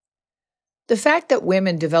The fact that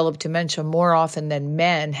women develop dementia more often than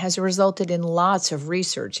men has resulted in lots of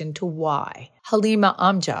research into why. Halima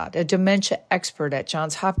Amjad, a dementia expert at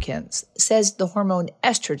Johns Hopkins, says the hormone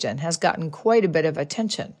estrogen has gotten quite a bit of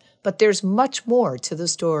attention, but there's much more to the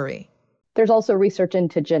story. There's also research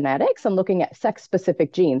into genetics and looking at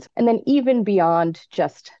sex-specific genes. And then even beyond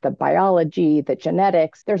just the biology, the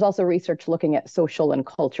genetics, there's also research looking at social and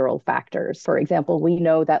cultural factors. For example, we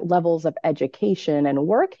know that levels of education and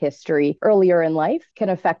work history earlier in life can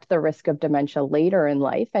affect the risk of dementia later in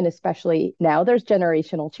life. And especially now there's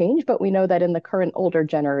generational change, but we know that in the current older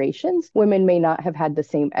generations, women may not have had the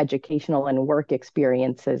same educational and work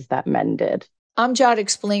experiences that men did. Amjad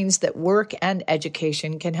explains that work and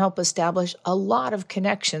education can help establish a lot of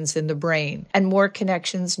connections in the brain, and more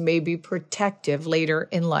connections may be protective later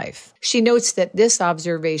in life. She notes that this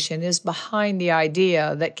observation is behind the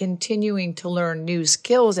idea that continuing to learn new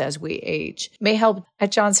skills as we age may help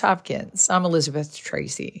at Johns Hopkins. I'm Elizabeth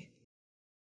Tracey.